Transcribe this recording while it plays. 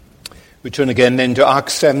We turn again then to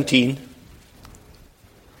Acts 17.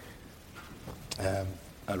 I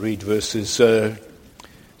read verses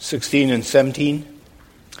 16 and 17.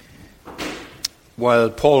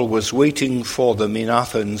 While Paul was waiting for them in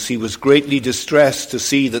Athens, he was greatly distressed to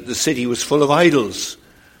see that the city was full of idols.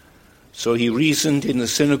 So he reasoned in the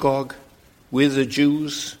synagogue with the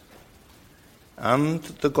Jews and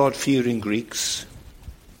the God-fearing Greeks,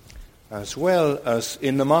 as well as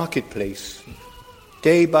in the marketplace,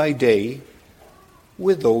 day by day,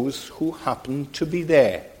 with those who happened to be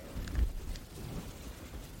there.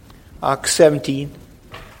 Acts 17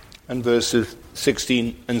 and verses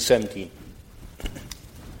 16 and 17.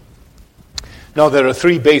 Now there are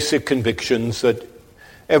three basic convictions that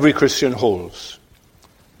every Christian holds.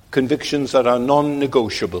 Convictions that are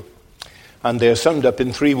non-negotiable. And they are summed up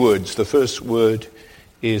in three words. The first word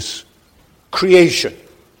is creation.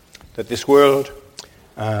 That this world,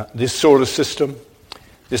 this solar system,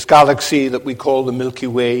 this galaxy that we call the Milky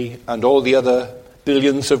Way, and all the other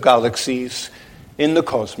billions of galaxies in the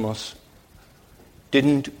cosmos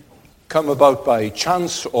didn't come about by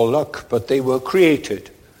chance or luck, but they were created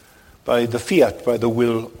by the fiat, by the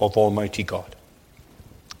will of Almighty God.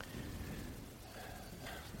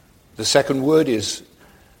 The second word is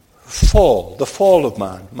fall, the fall of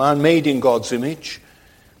man. Man made in God's image,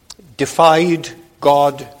 defied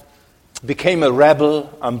God, became a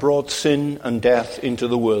rebel and brought sin and death into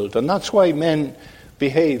the world. And that's why men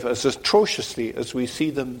behave as atrociously as we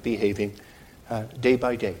see them behaving day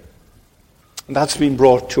by day. And that's been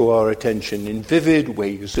brought to our attention in vivid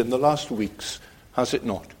ways in the last weeks, has it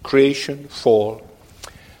not? Creation, fall,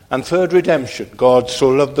 and third, redemption. God so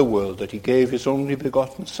loved the world that he gave his only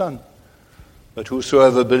begotten Son, that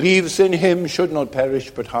whosoever believes in him should not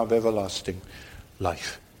perish but have everlasting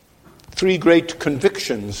life. Three great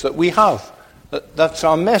convictions that we have. That's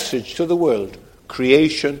our message to the world.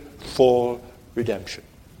 Creation, fall, redemption.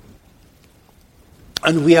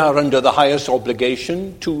 And we are under the highest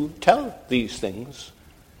obligation to tell these things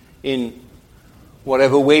in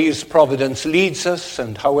whatever ways providence leads us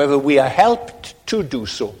and however we are helped to do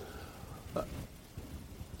so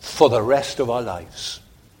for the rest of our lives.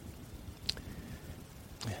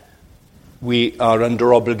 We are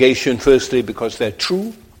under obligation, firstly, because they're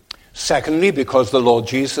true. Secondly, because the Lord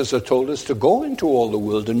Jesus has told us to go into all the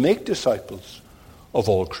world and make disciples of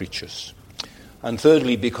all creatures. And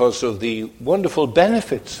thirdly, because of the wonderful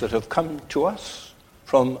benefits that have come to us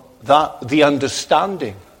from that, the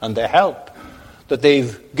understanding and the help that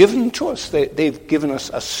they've given to us. They've given us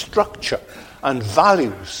a structure and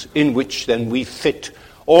values in which then we fit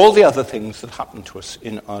all the other things that happen to us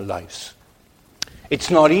in our lives. It's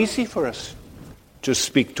not easy for us to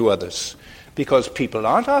speak to others because people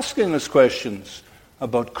aren't asking us questions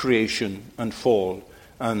about creation and fall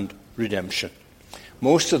and redemption.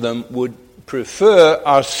 Most of them would prefer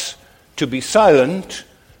us to be silent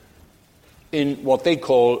in what they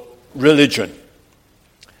call religion.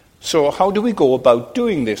 So how do we go about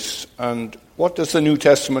doing this? And what does the New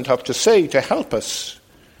Testament have to say to help us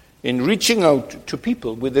in reaching out to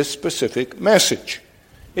people with this specific message?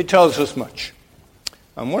 It tells us much.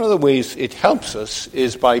 And one of the ways it helps us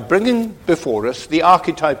is by bringing before us the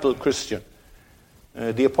archetypal Christian,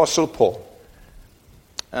 the Apostle Paul,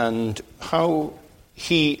 and how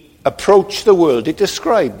he approached the world. It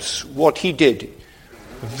describes what he did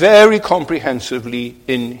very comprehensively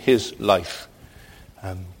in his life.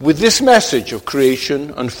 With this message of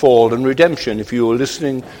creation and fall and redemption, if you were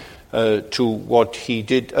listening to what he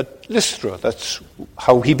did at Lystra, that's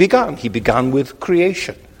how he began. He began with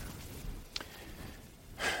creation.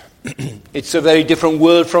 It's a very different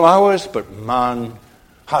world from ours, but man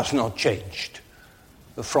has not changed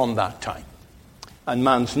from that time. And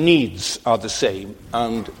man's needs are the same,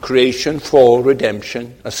 and creation, fall,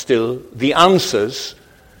 redemption are still the answers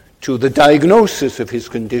to the diagnosis of his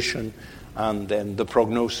condition and then the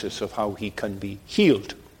prognosis of how he can be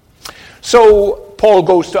healed. So Paul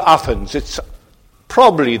goes to Athens. It's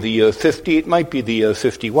probably the year 50, it might be the year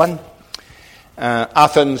 51.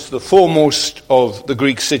 Athens, the foremost of the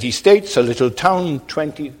Greek city-states, a little town,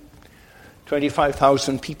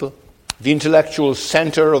 25,000 people. The intellectual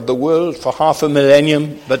center of the world for half a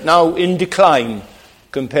millennium, but now in decline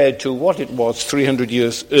compared to what it was 300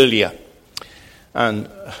 years earlier. And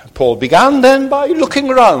Paul began then by looking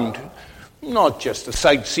around, not just a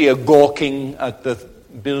sightseer gawking at the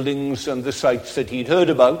buildings and the sites that he'd heard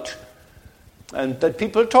about and that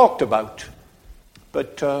people talked about,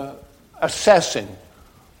 but assessing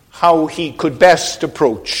how he could best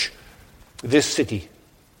approach this city.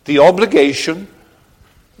 The obligation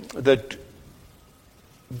that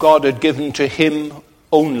God had given to him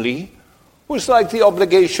only was like the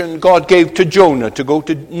obligation God gave to Jonah to go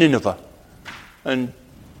to Nineveh. And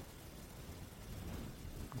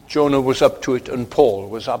Jonah was up to it, and Paul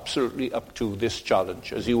was absolutely up to this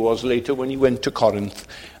challenge, as he was later when he went to Corinth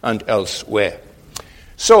and elsewhere.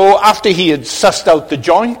 So after he had sussed out the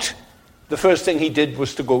joint, the first thing he did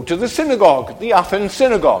was to go to the synagogue, the Athens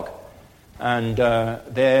synagogue. And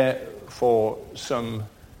there, for some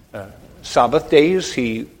Sabbath days,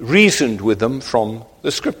 he reasoned with them from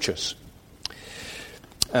the Scriptures.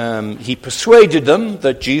 He persuaded them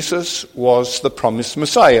that Jesus was the promised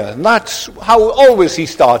Messiah. And that's how always he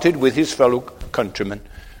started with his fellow countrymen,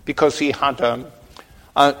 because he had an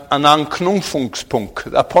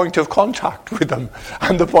Anknüpfungspunkt, a point of contact with them.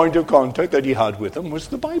 And the point of contact that he had with them was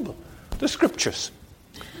the Bible, the Scriptures.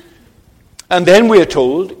 And then we are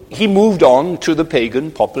told he moved on to the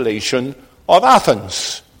pagan population of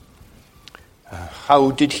Athens.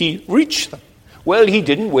 How did he reach them? Well, he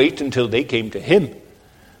didn't wait until they came to him.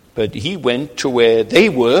 But he went to where they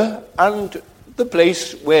were, and the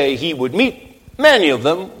place where he would meet many of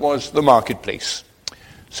them was the marketplace.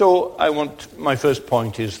 So my first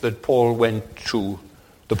point is that Paul went to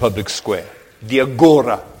the public square, the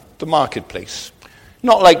agora, the marketplace.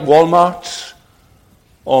 Not like Walmart's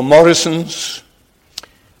or Morrison's.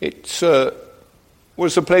 It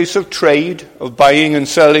was a place of trade, of buying and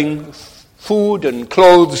selling food and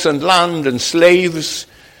clothes and land and slaves,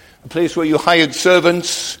 a place where you hired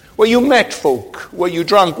servants, where you met folk, where you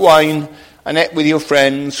drank wine and ate with your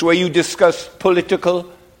friends, where you discussed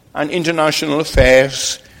political and international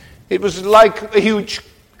affairs. It was like a huge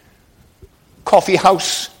coffee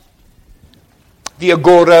house. The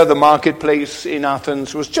agora, the marketplace in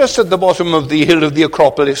Athens, was just at the bottom of the hill of the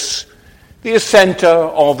Acropolis, the center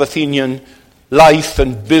of Athenian life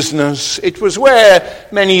and business. It was where,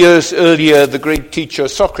 many years earlier, the great teacher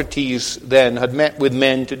Socrates then had met with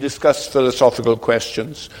men to discuss philosophical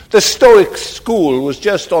questions. The Stoic school was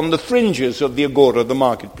just on the fringes of the agora, the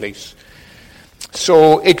marketplace.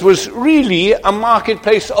 So it was really a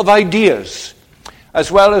marketplace of ideas, as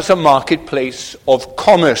well as a marketplace of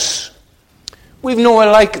commerce. We've nowhere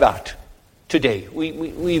like that today.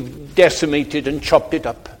 We've decimated and chopped it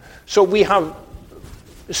up. So we have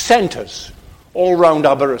centers all around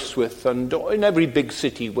Aberystwyth and in every big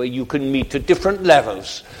city where you can meet at different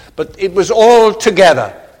levels. But it was all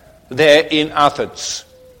together there in Athens.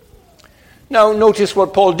 Now notice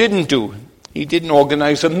what Paul didn't do. He didn't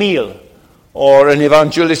organize a meal or an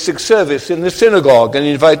evangelistic service in the synagogue and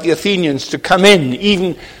invite the Athenians to come in,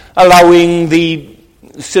 even allowing the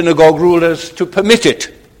synagogue rulers to permit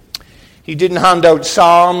it. He didn't hand out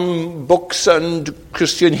psalm books and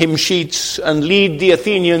Christian hymn sheets and lead the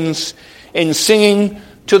Athenians in singing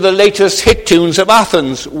to the latest hit tunes of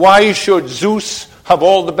Athens. Why should Zeus have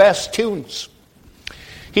all the best tunes?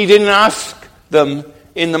 He didn't ask them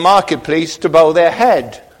in the marketplace to bow their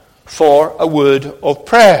head for a word of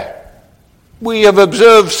prayer. We have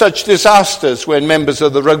observed such disasters when members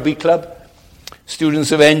of the rugby club,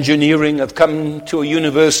 students of engineering have come to a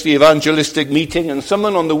university evangelistic meeting, and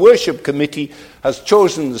someone on the worship committee has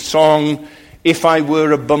chosen the song, "If I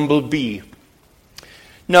Were a Bumblebee."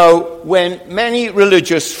 Now, when many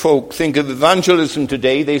religious folk think of evangelism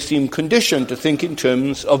today, they seem conditioned to think in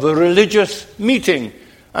terms of a religious meeting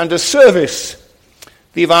and a service.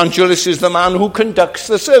 The evangelist is the man who conducts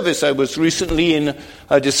the service. I was recently in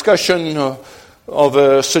a discussion of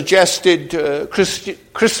a suggested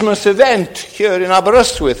Christmas event here in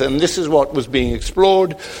Aberystwyth, and this is what was being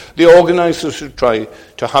explored. The organisers would try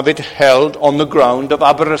to have it held on the ground of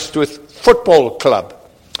Aberystwyth Football Club.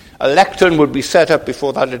 A lectern would be set up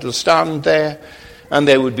before that little stand there, and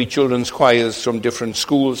there would be children's choirs from different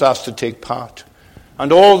schools asked to take part.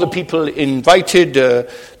 And all the people invited,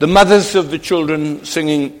 the mothers of the children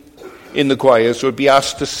singing in the choirs, would be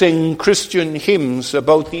asked to sing Christian hymns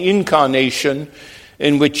about the incarnation,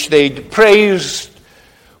 in which they'd praise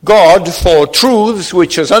God for truths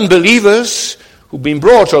which, as unbelievers who've been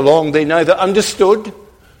brought along, they neither understood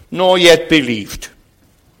nor yet believed.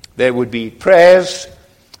 There would be prayers,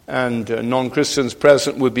 and non-Christians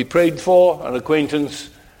present would be prayed for. An acquaintance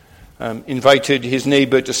invited his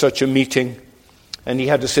neighbor to such a meeting, and he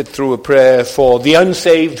had to sit through a prayer for the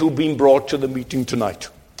unsaved who'd been brought to the meeting tonight.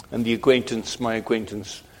 And my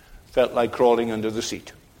acquaintance, felt like crawling under the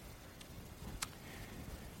seat.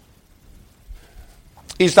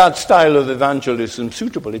 Is that style of evangelism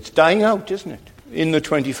suitable? It's dying out, isn't it, in the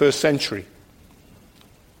 21st century?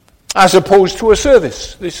 As opposed to a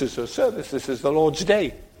service. This is a service. This is the Lord's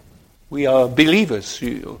Day. We are believers.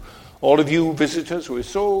 All of you visitors, we're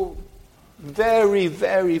so very,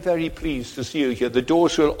 very, very pleased to see you here. The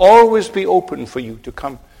doors will always be open for you to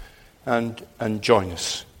come and join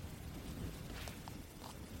us.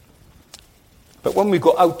 But when we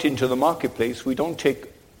go out into the marketplace, we don't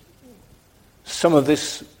take some of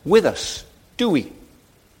this with us, do we?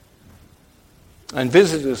 And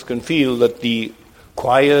visitors can feel that the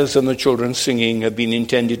choirs and the children singing have been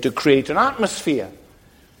intended to create an atmosphere,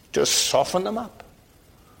 to soften them up,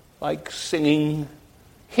 like singing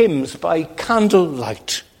hymns by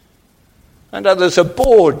candlelight. And others are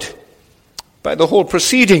bored by the whole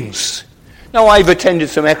proceedings. Now, I've attended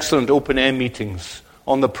some excellent open-air meetings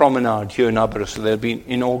on the promenade here in Aberystwyth. They'll be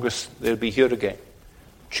in August, they'll be here again.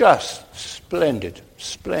 Just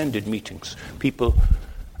splendid meetings. People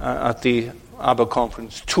at the Aber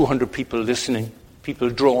conference, 200 people listening, people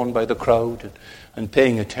drawn by the crowd and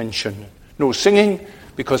paying attention. No singing,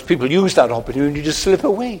 because people use that opportunity to slip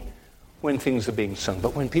away when things are being sung.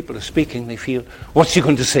 But when people are speaking, they feel, what's he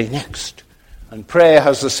going to say next? And prayer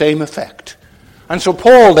has the same effect. And so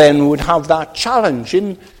Paul then would have that challenge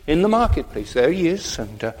in the marketplace. There he is,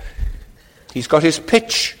 and he's got his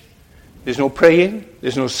pitch. There's no praying,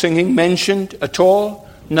 there's no singing mentioned at all.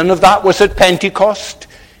 None of that was at Pentecost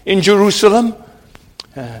in Jerusalem.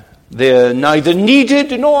 They're neither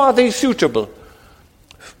needed nor are they suitable.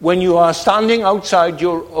 When you are standing outside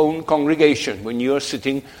your own congregation, when you are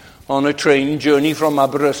sitting on a train journey from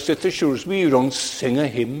Aberystwyth to Shrewsbury, you don't sing a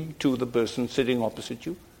hymn to the person sitting opposite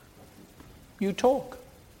you. You talk.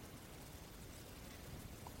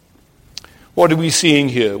 What are we seeing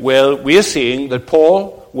here? Well, we are seeing that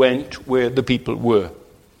Paul went where the people were.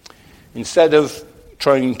 Instead of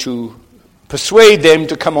trying to persuade them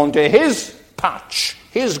to come onto his patch,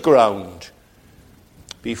 his ground,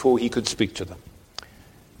 before he could speak to them.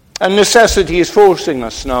 And necessity is forcing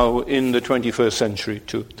us now in the 21st century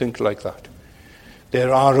to think like that.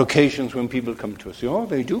 There are occasions when people come to us. Oh,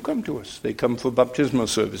 they do come to us. They come for baptismal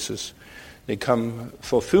services. They come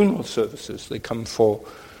for funeral services. They come for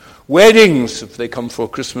weddings. If they come for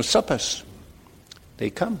Christmas suppers, they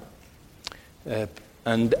come.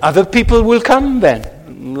 And other people will come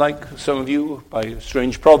then, like some of you, by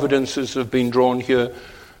strange providences, have been drawn here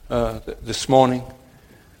this morning.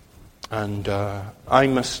 And I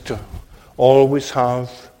must always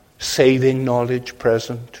have saving knowledge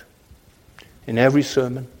present in every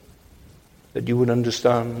sermon, that you would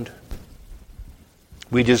understand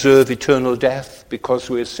we deserve eternal death because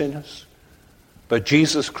we're sinners. But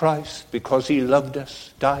Jesus Christ, because he loved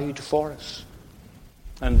us, died for us.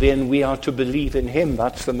 And then we are to believe in him.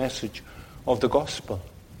 That's the message of the gospel.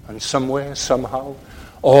 And somewhere, somehow,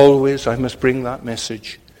 always I must bring that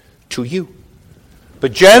message to you.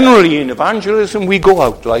 But generally in evangelism, we go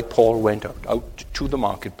out like Paul went out to the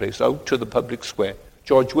marketplace, out to the public square.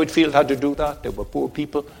 George Whitefield had to do that. There were poor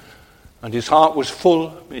people, and his heart was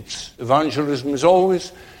full. Evangelism is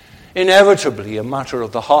always inevitably a matter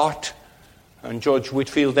of the heart. And George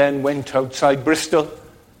Whitefield then went outside Bristol,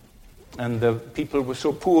 and the people were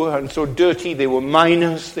so poor and so dirty. They were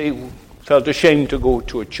miners. They felt ashamed to go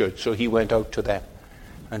to a church, so he went out to them.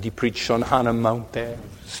 And he preached on Hannah Mount there,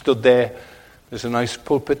 stood there. There's a nice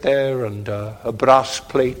pulpit there and a brass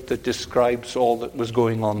plate that describes all that was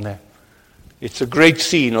going on there. It's a great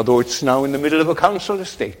scene, although it's now in the middle of a council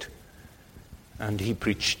estate. And he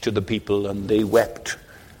preached to the people, and they wept.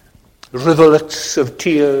 Rivulets of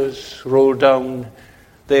tears rolled down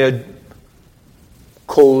their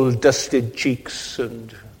cold, dusted cheeks,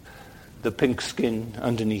 and the pink skin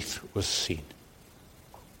underneath was seen.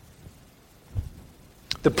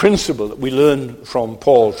 The principle that we learn from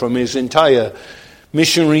Paul, from his entire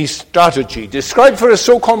missionary strategy, described for us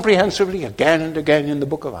so comprehensively again and again in the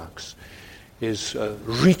book of Acts, is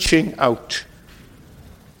reaching out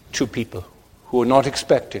to people who are not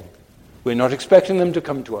expecting. We're not expecting them to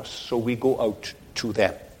come to us, so we go out to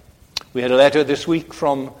them. We had a letter this week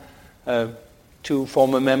from two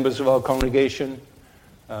former members of our congregation,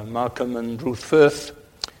 Malcolm and Ruth Firth,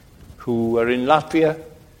 who are in Latvia,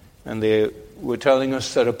 and they were telling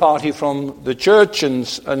us that a party from the church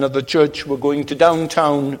and another church were going to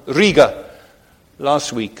downtown Riga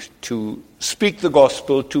last week to speak the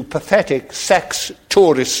gospel to pathetic sex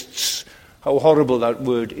tourists, how horrible that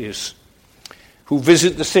word is, who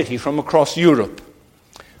visit the city from across Europe.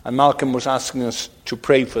 And Malcolm was asking us to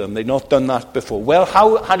pray for them. They'd not done that before. Well,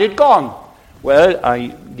 how had it gone? Well, I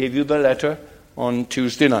gave you the letter on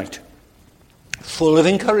Tuesday night. Full of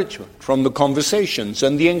encouragement from the conversations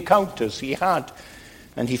and the encounters he had.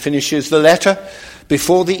 And he finishes the letter.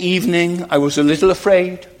 Before the evening, I was a little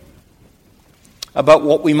afraid about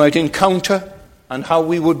what we might encounter and how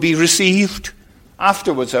we would be received.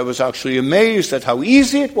 Afterwards, I was actually amazed at how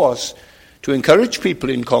easy it was to encourage people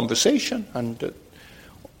in conversation and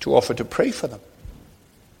to offer to pray for them.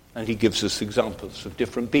 And he gives us examples of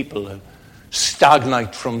different people. Stag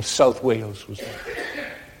Night from South Wales was one.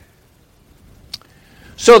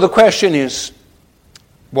 So the question is,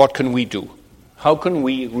 what can we do? How can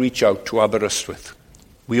we reach out to Aberystwyth?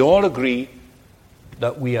 We all agree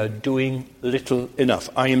that we are doing little enough.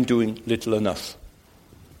 I am doing little enough.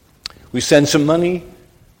 We send some money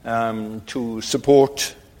to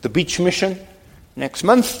support the beach mission next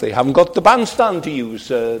month. They haven't got the bandstand to use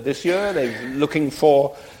this year. They're looking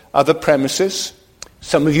for other premises.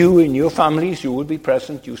 Some of you in your families, you will be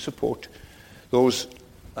present. You support those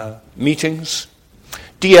meetings.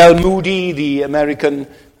 D.L. Moody, the American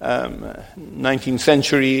 19th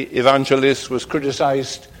century evangelist, was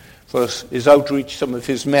criticized for his outreach, some of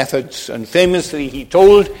his methods, and famously he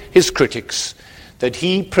told his critics that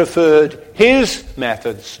he preferred his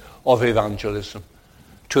methods of evangelism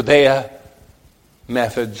to their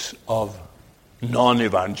methods of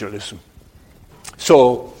non-evangelism.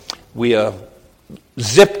 So we are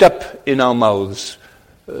zipped up in our mouths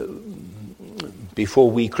before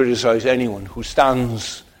we criticize anyone who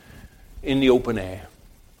stands in the open air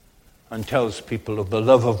and tells people of the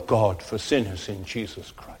love of God for sinners in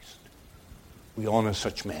Jesus Christ. We honor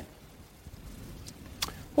such men.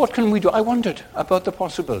 What can we do? I wondered about the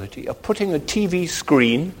possibility of putting a TV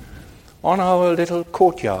screen on our little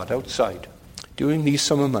courtyard outside during these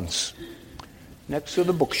summer months, next to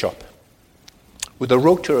the bookshop, with a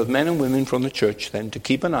rota of men and women from the church then to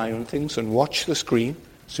keep an eye on things and watch the screen.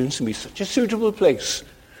 Seems to be such a suitable place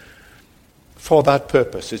for that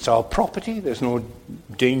purpose. It's our property. There's no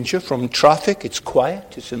danger from traffic. It's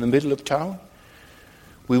quiet. It's in the middle of town.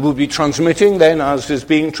 We will be transmitting then, as is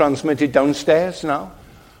being transmitted downstairs now,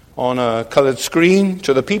 on a coloured screen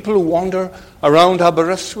to the people who wander around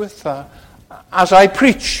Aberystwyth. As I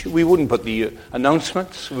preach, we wouldn't put the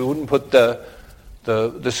announcements, we wouldn't put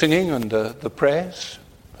the singing and the prayers,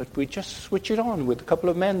 but we just switch it on with a couple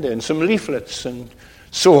of men there and some leaflets and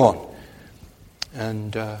so on.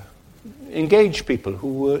 And engage people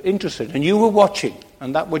who were interested. And you were watching,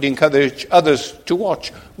 and that would encourage others to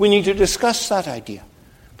watch. We need to discuss that idea.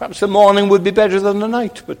 Perhaps the morning would be better than the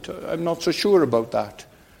night, but I'm not so sure about that.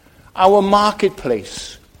 Our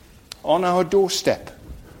marketplace on our doorstep.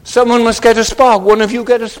 Someone must get a spark. One of you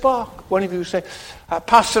get a spark. One of you say,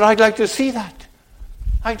 Pastor, I'd like to see that.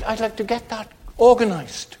 I'd like to get that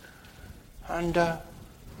organized. And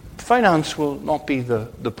finance will not be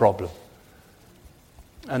the problem.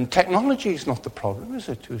 And technology is not the problem, is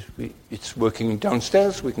it? It's working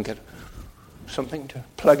downstairs. We can get something to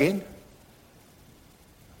plug in.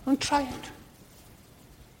 And try it.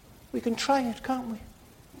 We can try it, can't we?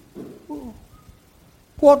 Ooh.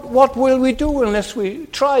 What will we do unless we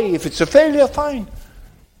try? If it's a failure, fine.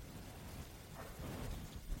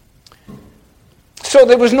 So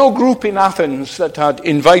there was no group in Athens that had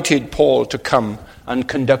invited Paul to come and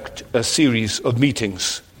conduct a series of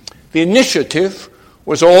meetings. The initiative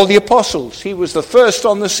was all the apostles. He was the first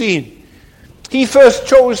on the scene. He first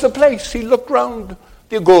chose the place. He looked round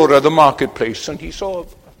the agora, the marketplace, and he saw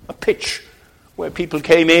a pitch where people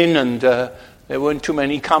came in and there weren't too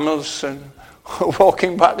many camels and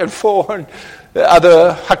walking back and forth and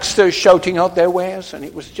other hucksters shouting out their wares, and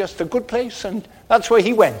it was just a good place, and that's where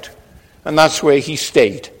he went and that's where he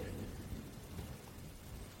stayed.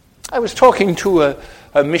 I was talking to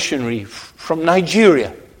a missionary from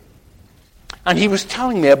Nigeria, and he was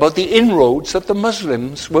telling me about the inroads that the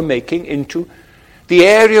Muslims were making into the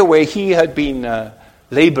area where he had been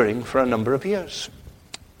laboring for a number of years.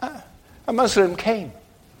 A Muslim came,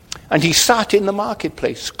 and he sat in the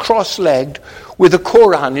marketplace, cross-legged, with the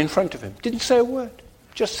Quran in front of him. Didn't say a word,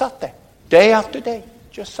 just sat there, day after day,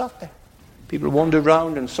 just sat there. People wandered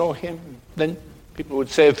around and saw him. Then people would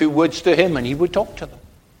say a few words to him, and he would talk to them.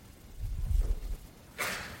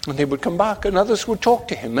 And they would come back, and others would talk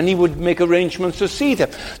to him, and he would make arrangements to see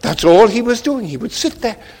them. That's all he was doing. He would sit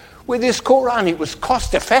there with his Quran. It was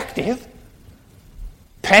cost-effective.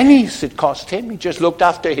 Pennies it cost him. He just looked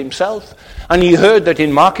after himself. And he heard that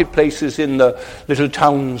in marketplaces in the little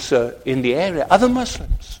towns in the area, other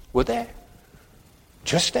Muslims were there.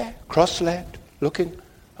 Just there, cross-legged, looking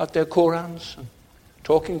at their Qurans and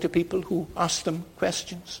talking to people who asked them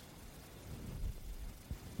questions.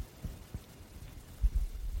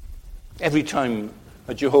 Every time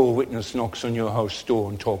a Jehovah's Witness knocks on your house door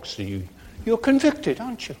and talks to you, you're convicted,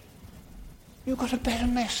 aren't you? You've got a better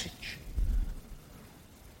message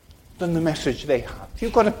than the message they have.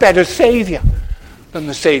 You've got a better Saviour than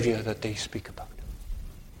the Saviour that they speak about.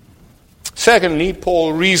 Secondly,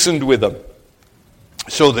 Paul reasoned with them.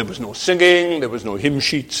 So there was no singing, there was no hymn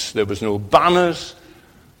sheets, there was no banners,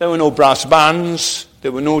 There were no brass bands.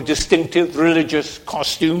 There were no distinctive religious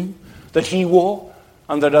costume that he wore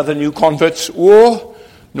and that other new converts wore.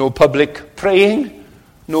 No public praying.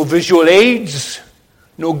 No visual aids.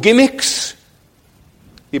 No gimmicks.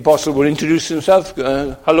 The apostle would introduce himself.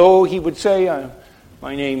 Hello, he would say.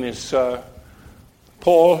 My name is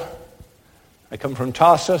Paul. I come from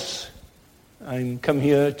Tarsus. I come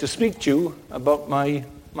here to speak to you about my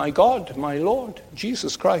God, my Lord,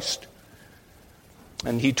 Jesus Christ.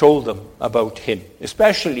 And he told them about him.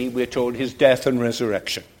 Especially, we're told, his death and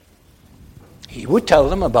resurrection. He would tell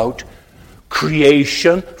them about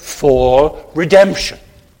creation, fall, redemption.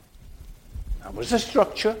 That was the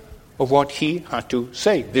structure of what he had to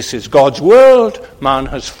say. This is God's world. Man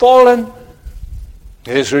has fallen.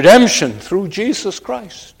 There is redemption through Jesus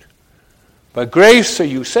Christ. By grace are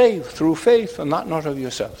you saved through faith, and that not of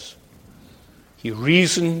yourselves. He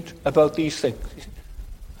reasoned about these things.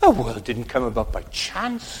 The world didn't come about by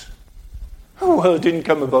chance. The world didn't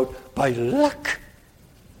come about by luck.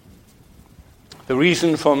 The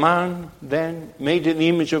reason for man, then, made in the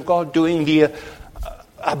image of God, doing the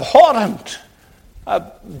abhorrent,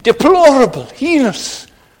 deplorable, heinous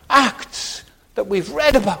acts that we've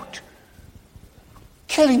read about.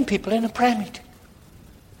 Killing people in a prayer meeting.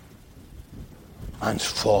 Man's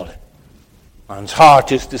fallen. Man's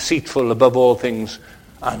heart is deceitful above all things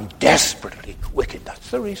and desperately wicked.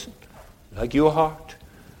 That's the reason. Like your heart.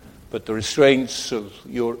 But the restraints of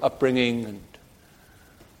your upbringing and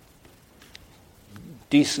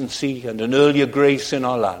decency and an earlier grace in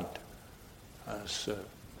our land has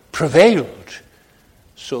prevailed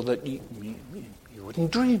so that you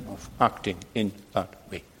wouldn't dream of acting in that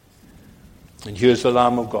way. And here's the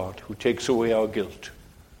Lamb of God who takes away our guilt.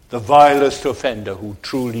 The vilest offender who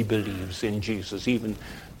truly believes in Jesus, even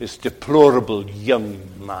this deplorable young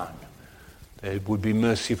man. There would be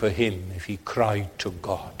mercy for him if he cried to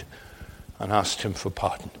God and asked him for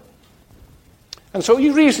pardon. And so he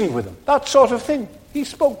reasoned with them, that sort of thing. He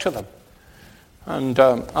spoke to them. And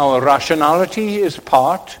our rationality is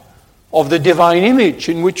part of the divine image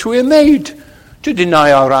in which we are made. To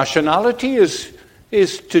deny our rationality is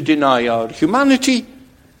to deny our humanity,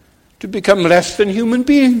 to become less than human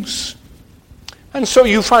beings. And so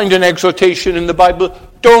you find an exhortation in the Bible,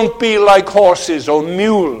 don't be like horses or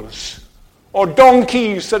mules or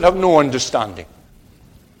donkeys that have no understanding.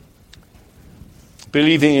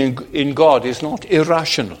 Believing in God is not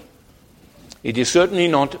irrational. It is certainly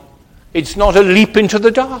not, it's not a leap into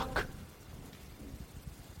the dark.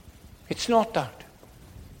 It's not that.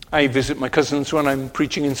 I visit my cousins when I'm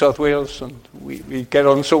preaching in South Wales, and we get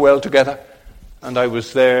on so well together. And I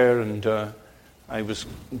was there, and I was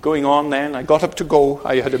going on then. I got up to go.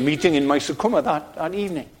 I had a meeting in Maisakuma that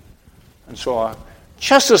evening. And so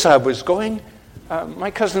just as I was going,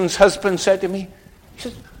 my cousin's husband said to me, he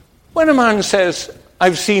said, when a man says,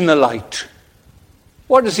 I've seen the light,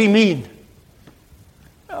 what does he mean?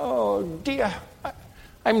 Oh, dear,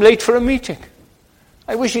 I'm late for a meeting.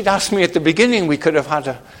 I wish he'd asked me at the beginning. We could have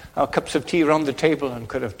had our cups of tea around the table and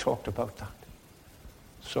could have talked about that.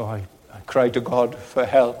 So I cry to God for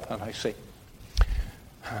help, and I say,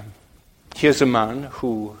 here's a man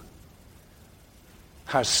who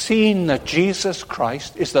has seen that Jesus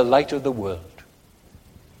Christ is the light of the world.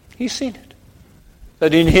 He's seen it.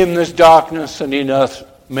 That in him there's darkness, and in earth,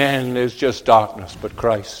 man, there's just darkness, but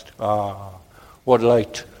Christ. What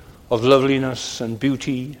light of loveliness and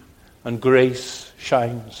beauty and grace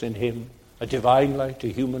shines in him. A divine light, a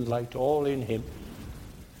human light, all in him.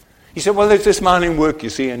 He said, well, there's this man in work, you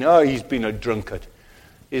see, and he's been a drunkard.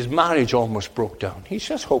 His marriage almost broke down. He's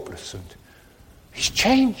just hopeless, and he's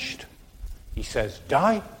changed. He says,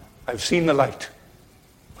 Di, I've seen the light.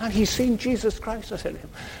 And he's seen Jesus Christ. I said to him,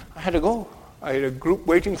 I had to go. I had a group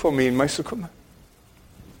waiting for me in Maisakuma.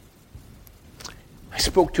 I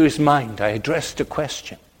spoke to his mind. I addressed a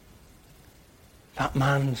question. That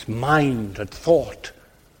man's mind had thought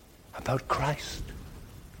about Christ.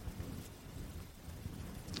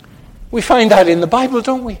 We find that in the Bible,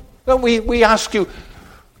 don't we? We ask you,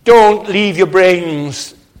 don't leave your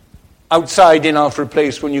brains outside in Alfred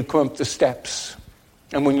Place when you come up the steps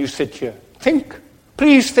and when you sit here. Think.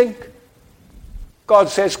 Please think. God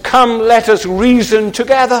says, come, let us reason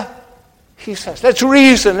together. He says, let's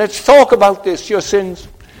reason, let's talk about this, your sins.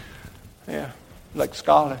 Yeah, like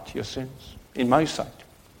scarlet, your sins, in my sight.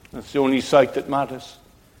 That's the only sight that matters.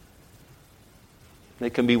 They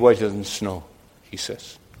can be whiter than snow, he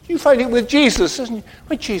says. You find it with Jesus, isn't it?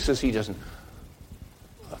 With Jesus, he doesn't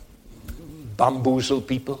bamboozle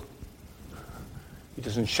people. He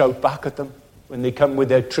doesn't shout back at them when they come with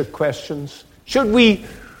their trick questions. Should we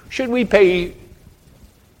pay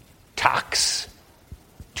tax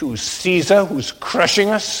to Caesar, who's crushing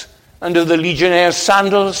us under the legionnaire's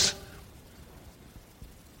sandals.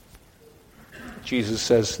 Jesus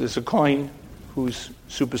says, there's a coin whose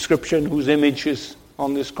superscription, whose image is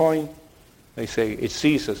on this coin. They say, it's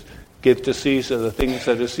Caesar's. Give to Caesar the things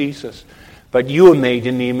that are Caesar's. But you are made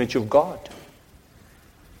in the image of God.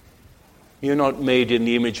 You're not made in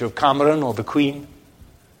the image of Cameron or the Queen.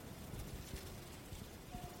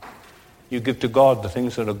 You give to God the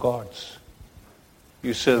things that are God's.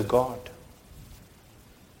 You serve God.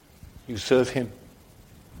 You serve Him.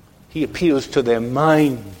 He appeals to their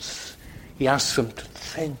minds. He asks them to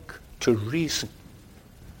think, to reason.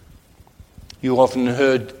 You often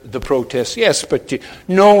heard the protest, yes, but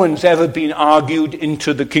no one's ever been argued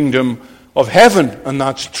into the kingdom of heaven, and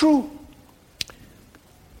that's true.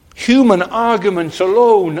 Human arguments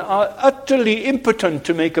alone are utterly impotent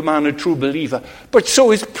to make a man a true believer, but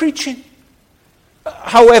so is preaching.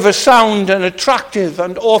 However sound and attractive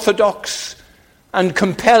and orthodox and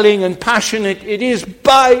compelling and passionate it is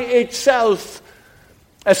by itself,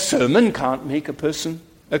 a sermon can't make a person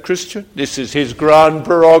a Christian. This is his grand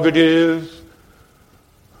prerogative.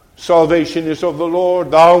 Salvation is of the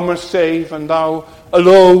Lord. Thou must save, and thou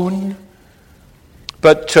alone.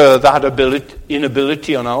 But that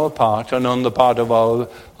inability on our part and on the part of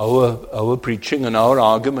our preaching and our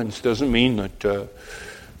arguments doesn't mean that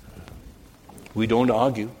we don't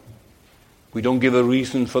argue. We don't give a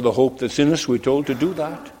reason for the hope that's in us. We're told to do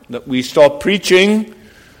that. That we stop preaching.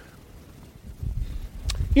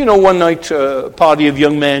 You know, one night a party of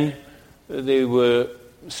young men, they were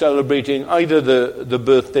celebrating either the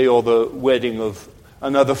birthday or the wedding of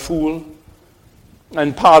another fool.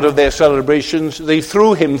 And part of their celebrations, they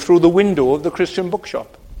threw him through the window of the Christian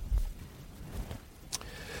bookshop.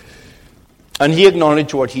 And he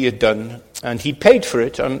acknowledged what he had done, and he paid for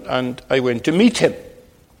it, and I went to meet him.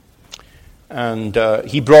 And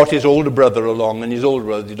he brought his older brother along, and his older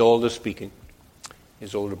brother did all the speaking.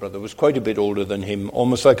 His older brother was quite a bit older than him,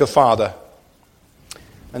 almost like a father.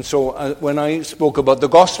 And so when I spoke about the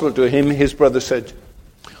gospel to him, his brother said,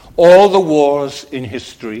 all the wars in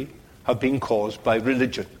history have been caused by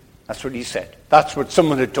religion. That's what he said. That's what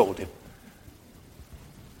someone had told him.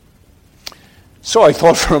 So I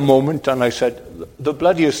thought for a moment, and I said, the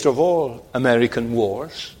bloodiest of all American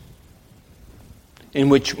wars, in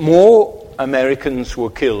which more Americans were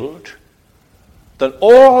killed than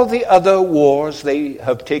all the other wars they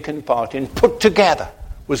have taken part in put together,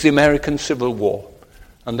 was the American Civil War.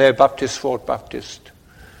 And there Baptists fought Baptist,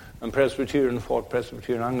 and Presbyterian fought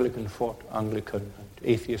Presbyterian, Anglican fought Anglican, and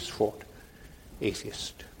atheists fought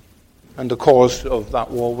atheist. And the cause of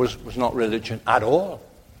that war was not religion at all.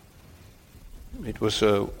 It was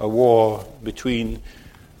a war between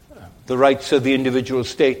the rights of the individual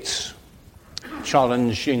states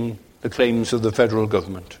challenging the claims of the federal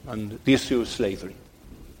government and the issue of slavery.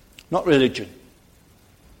 Not religion.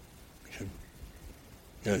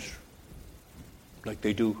 Yes. Like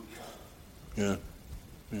they do. Yeah.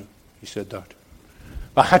 He said that.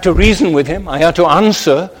 I had to reason with him. I had to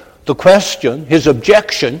answer the question, his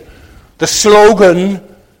objection, the slogan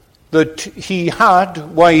that he had,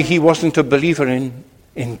 why he wasn't a believer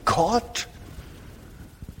in God.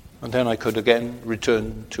 And then I could again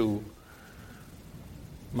return to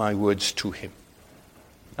my words to him.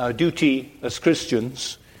 Our duty as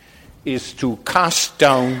Christians is to cast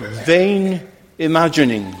down vain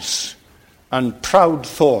imaginings and proud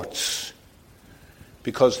thoughts,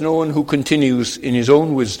 because no one who continues in his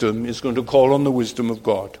own wisdom is going to call on the wisdom of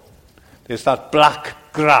God. There's that black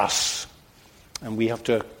grass, and we have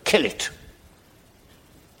to kill it.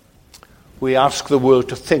 We ask the world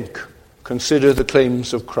to think, consider the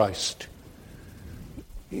claims of Christ.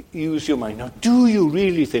 Use your mind. Now, do you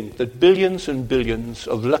really think that billions and billions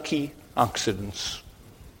of lucky accidents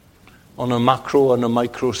on a macro and a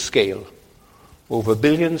micro scale over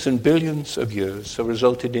billions and billions of years have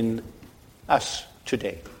resulted in us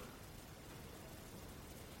today?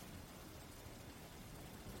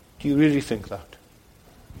 Do you really think that?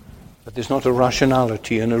 That there's not a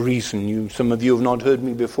rationality and a reason? Some of you have not heard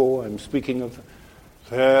me before. I'm speaking of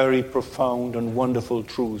very profound and wonderful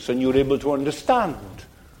truths, and you're able to understand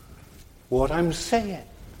what I'm saying.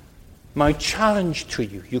 My challenge to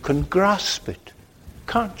you, you can grasp it,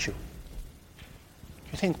 can't you?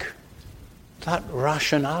 You think that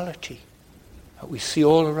rationality that we see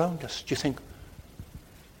all around us, do you think,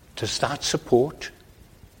 does that support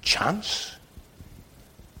chance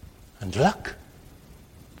and luck?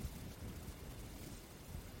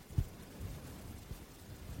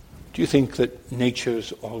 Do you think that nature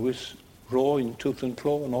is always raw in tooth and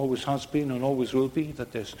claw and always has been and always will be,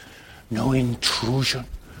 that there's no intrusion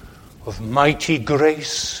of mighty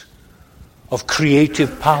grace, of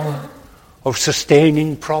creative power, of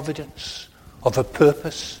sustaining providence, of a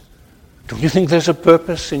purpose. Don't you think there's a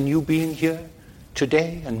purpose in you being here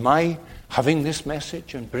today and my having this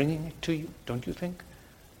message and bringing it to you? Don't you think?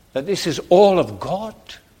 That this is all of God?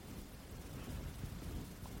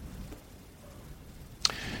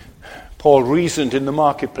 Paul reasoned in the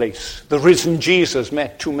marketplace. The risen Jesus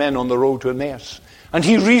met two men on the road to Emmaus, and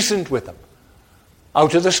he reasoned with them.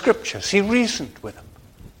 Out of the scriptures, he reasoned with them.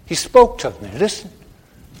 He spoke to them, they listened.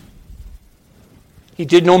 He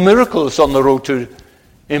did no miracles on the road to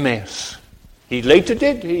Emmaus. He later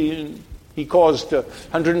did. He caused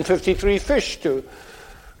 153 fish to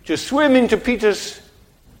swim into Peter's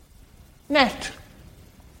net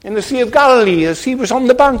in the Sea of Galilee as he was on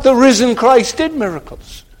the bank. The risen Christ did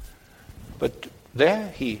miracles. But there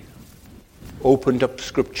he opened up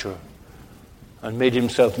Scripture and made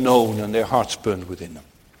himself known, and their hearts burned within them.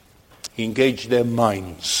 He engaged their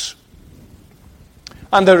minds.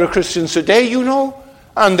 And there are Christians today, you know,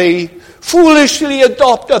 and they foolishly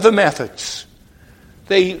adopt other methods.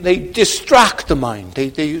 They distract the mind.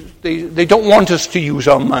 They don't want us to use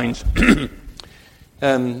our minds.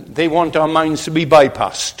 They want our minds to be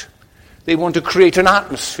bypassed. They want to create an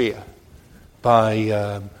atmosphere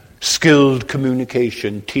by skilled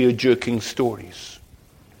communication, tear-jerking stories,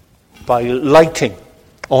 by lighting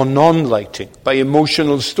or non-lighting, by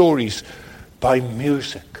emotional stories, by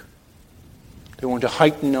music. They want to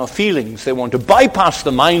heighten our feelings. They want to bypass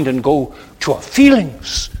the mind and go to our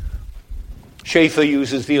feelings. Schaeffer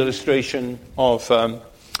uses the illustration of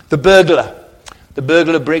the burglar. The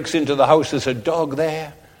burglar breaks into the house. There's a dog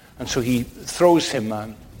there. And so he throws him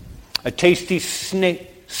a tasty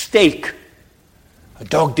steak. A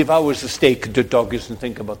dog devours the steak. The dog doesn't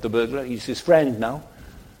think about the burglar. He's his friend now.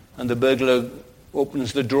 And the burglar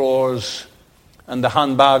opens the drawers and the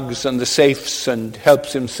handbags and the safes and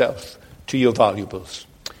helps himself to your valuables.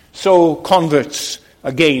 So converts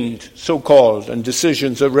are gained, so-called, and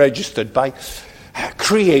decisions are registered by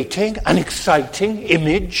creating an exciting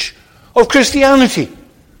image of Christianity,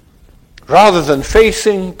 rather than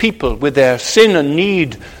facing people with their sin and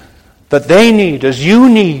need that they need, as you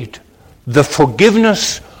need, the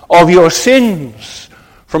forgiveness of your sins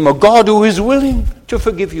from a God who is willing to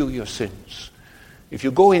forgive you your sins. If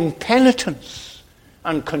you go in penitence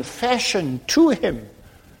and confession to him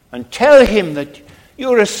and tell him that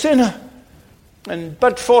you're a sinner,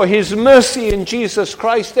 but for his mercy in Jesus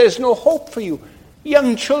Christ, there's no hope for you.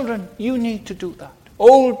 Young children, you need to do that.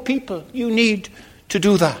 Old people, you need to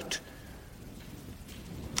do that.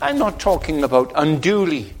 I'm not talking about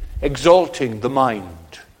unduly exalting the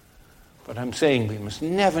mind, but I'm saying we must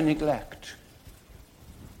never neglect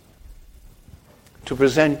to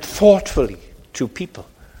present thoughtfully to people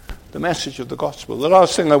the message of the gospel. The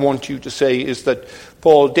last thing I want you to say is that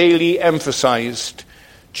Paul daily emphasized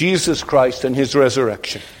Jesus Christ and his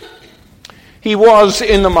resurrection. He was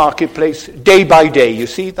in the marketplace day by day. You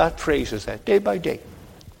see, that phrase is there, day by day.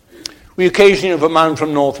 We occasionally have a man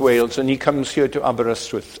from North Wales, and he comes here to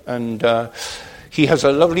Aberystwyth, and he has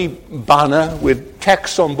a lovely banner with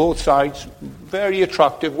text on both sides, very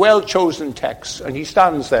attractive, well-chosen text, and he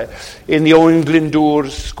stands there in the Owen Glyndŵr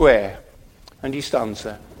Square, and he stands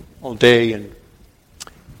there all day and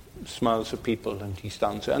smiles at people, and he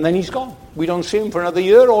stands there, and then he's gone. We don't see him for another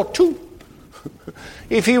year or two.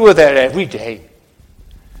 If he were there every day,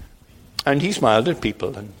 and he smiled at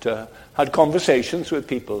people and had conversations with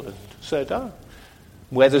people and said,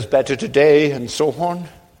 weather's better today, and so on.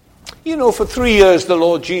 You know, for 3 years the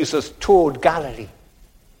Lord Jesus toured Galilee.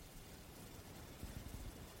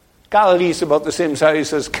 Galilee is about the same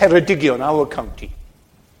size as Ceredigion, our county.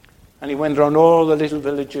 And he went around all the little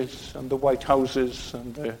villages and the white houses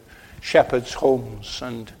and the shepherds' homes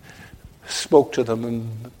and spoke to them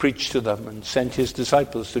and preached to them and sent his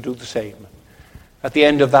disciples to do the same. At the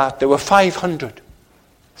end of that, there were 500.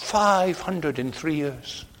 500 in 3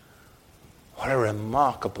 years. What a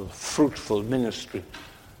remarkable, fruitful ministry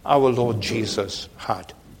our Lord Jesus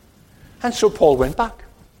had. And so Paul went back.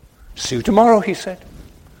 See you tomorrow, he said.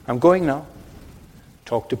 I'm going now.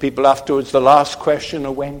 Talked to people afterwards. The last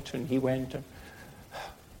questioner went, and he went and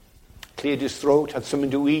cleared his throat, had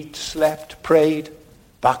something to eat, slept, prayed.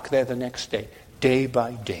 Back there the next day, day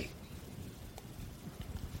by day.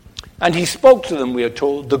 And he spoke to them, we are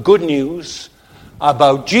told, the good news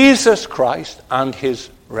about Jesus Christ and his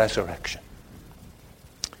resurrection.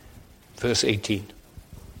 Verse 18.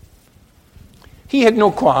 He had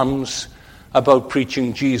no qualms about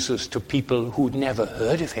preaching Jesus to people who'd never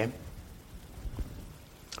heard of him,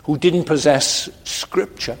 who didn't possess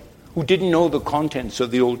Scripture, who didn't know the contents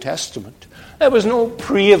of the Old Testament. There was no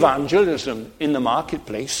pre-evangelism in the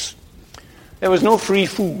marketplace. There was no free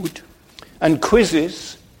food and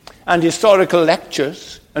quizzes and historical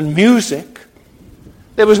lectures and music.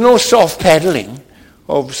 There was no soft peddling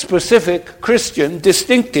of specific Christian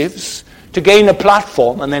distinctives to gain a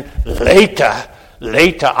platform, and then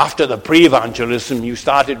later, after the pre-evangelism, you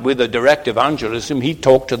started with a direct evangelism, he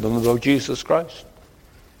talked to them about Jesus Christ.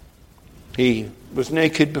 He was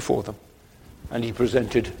naked before them, and he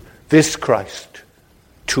presented this Christ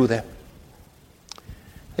to them.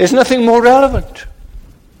 There's nothing more relevant.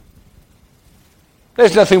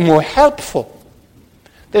 There's nothing more helpful.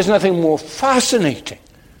 There's nothing more fascinating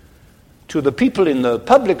to the people in the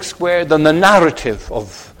public square than the narrative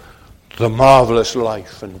of the marvelous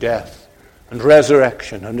life and death and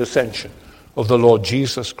resurrection and ascension of the Lord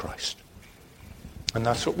Jesus Christ. And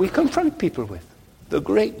that's what we confront people with, the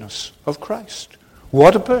greatness of Christ.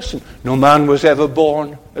 What a person. No man was ever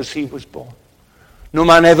born as he was born. No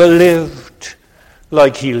man ever lived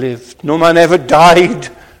like he lived. No man ever died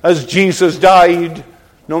as Jesus died.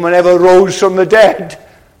 No man ever rose from the dead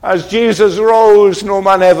as Jesus rose. No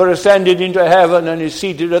man ever ascended into heaven and is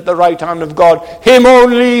seated at the right hand of God. Him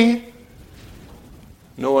only.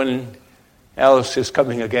 No one else is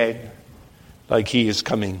coming again like he is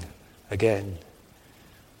coming again.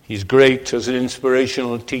 He's great as an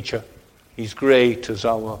inspirational teacher. He's great as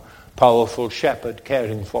our powerful shepherd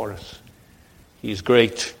caring for us. He's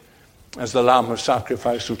great as the Lamb of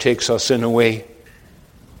sacrifice who takes our sin away.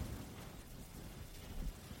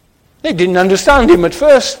 They didn't understand him at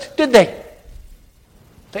first, did they?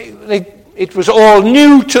 It was all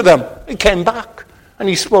new to them. He came back and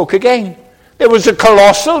he spoke again. There was a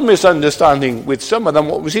colossal misunderstanding with some of them.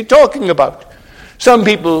 What was he talking about? Some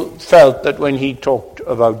people felt that when he talked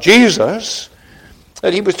about Jesus,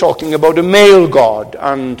 that he was talking about a male God,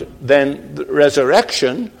 and then the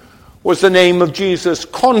resurrection was the name of Jesus'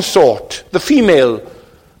 consort, the female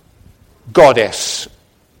goddess,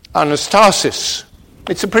 Anastasis.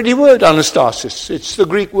 It's a pretty word, Anastasis. It's the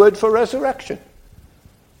Greek word for resurrection.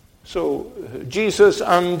 So Jesus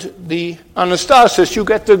and the Anastasis, you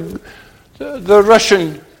get the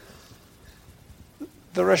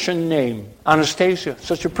Russian name, Anastasia,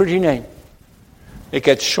 such a pretty name. It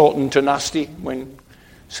gets shortened to nasty when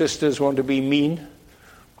sisters want to be mean.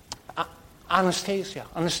 Anastasia,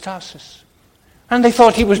 Anastasis. And they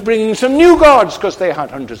thought he was bringing some new gods because they had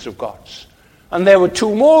hundreds of gods. And there were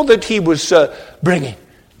two more that he was bringing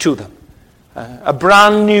to them. A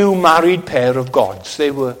brand new married pair of gods.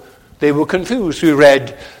 They were confused. We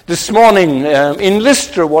read this morning in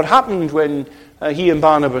Lystra what happened when he and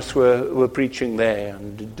Barnabas were preaching there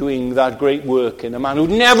and doing that great work in a man who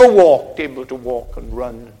never walked, able to walk and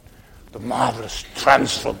run. The marvelous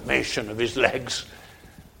transformation of his legs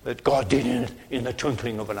that God did in the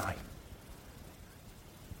twinkling of an eye.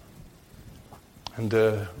 And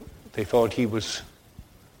they thought he was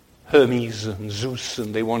Hermes and Zeus,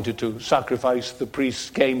 and they wanted to sacrifice. The priests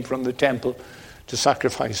came from the temple to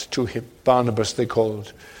sacrifice to him. Barnabas they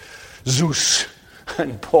called Zeus,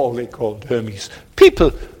 and Paul they called Hermes.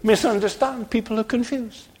 People misunderstand. People are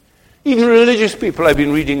confused. Even religious people. I've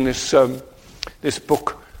been reading this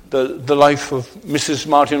book, The Life of Mrs.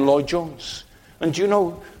 Martin Lloyd-Jones. And do you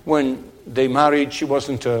know, when they married, she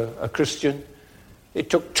wasn't a Christian. It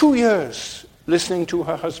took 2 years listening to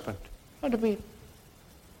her husband. That'd be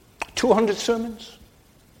 200 sermons.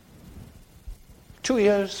 2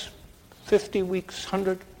 years, 50 weeks,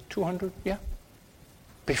 100, 200, yeah.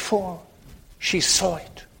 Before she saw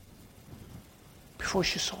it. Before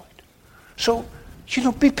she saw it. So,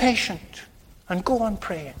 be patient and go on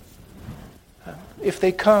praying. If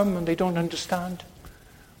they come and they don't understand,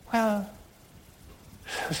 well,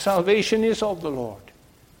 salvation is of the Lord.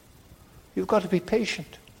 You've got to be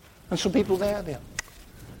patient. And some people there.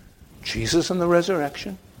 Jesus and the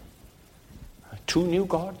resurrection. 2 new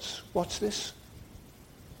gods. What's this?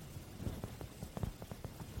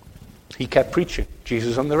 He kept preaching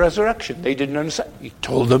Jesus and the resurrection. They didn't understand. He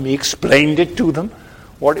told them, he explained it to them,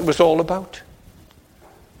 what it was all about.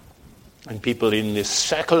 And people in this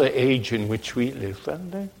secular age in which we live,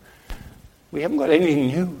 we haven't got anything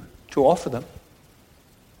new to offer them.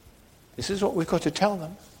 This is what we've got to tell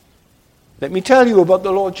them. Let me tell you about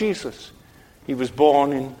the Lord Jesus. He was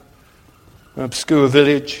born in an obscure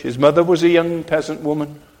village. His mother was a young peasant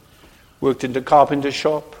woman, worked in the carpenter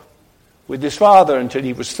shop with his father until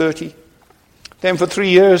he was 30. Then for 3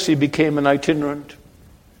 years he became an itinerant,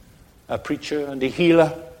 a preacher and a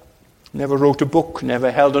healer. Never wrote a book, never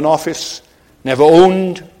held an office, never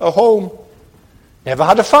owned a home, never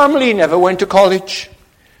had a family, never went to college,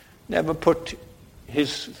 never put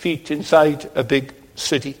his feet inside a big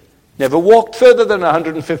city. Never walked further than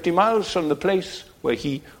 150 miles from the place where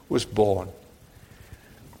he was born.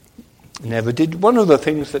 Never did one of the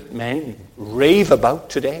things that men rave about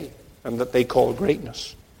today and that they call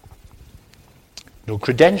greatness. No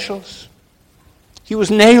credentials. He was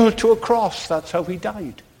nailed to a cross. That's how he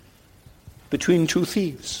died. Between two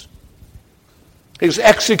thieves. His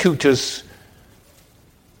executors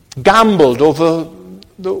gambled over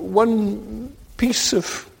the one piece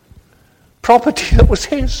of property that was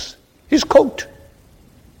his coat.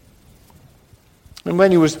 And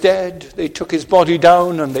when he was dead, they took his body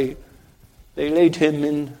down and they laid him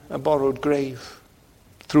in a borrowed grave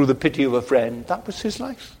through the pity of a friend. That was his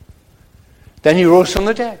life. Then he rose from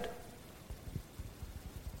the dead.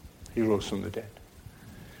 He rose from the dead.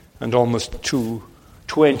 And almost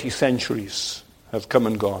 20 centuries have come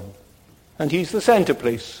and gone. And he's the center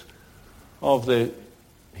place of the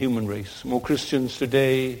human race. More Christians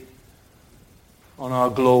today on our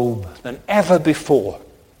globe than ever before.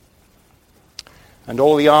 And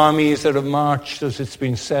all the armies that have marched, as it's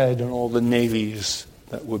been said, and all the navies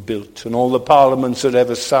that were built, and all the parliaments that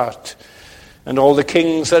ever sat, and all the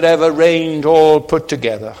kings that ever reigned, all put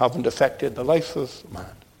together, haven't affected the life of man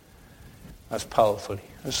as powerfully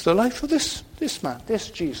as the life of this man,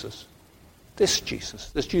 this Jesus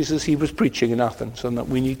he was preaching in Athens, and that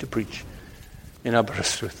we need to preach in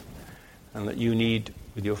Aberystwyth, and that you need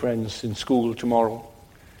with your friends in school tomorrow,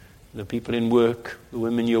 the people in work, the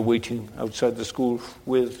women you're waiting outside the school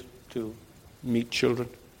with to meet children.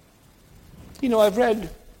 You know, I've read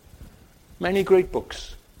many great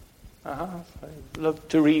books. I've loved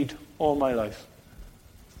to read all my life.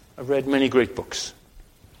 I've read many great books.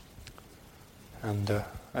 And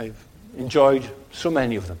I've enjoyed so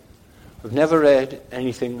many of them. I've never read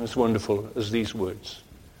anything as wonderful as these words.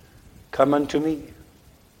 Come unto me,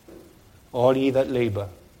 all ye that labor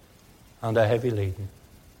and are heavy laden,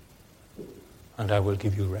 and I will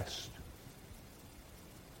give you rest.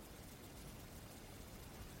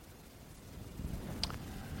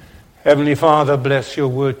 Heavenly Father, bless your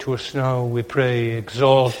word to us now, we pray.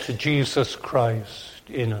 Exalt Jesus Christ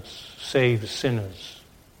in us. Save sinners,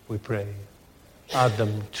 we pray. Add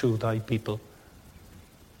them to thy people.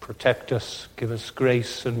 Protect us, give us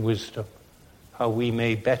grace and wisdom, how we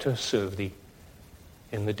may better serve thee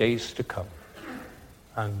in the days to come,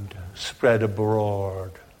 and spread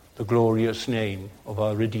abroad the glorious name of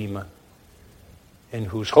our Redeemer, in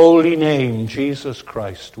whose holy name, Jesus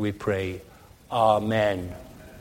Christ, we pray. Amen.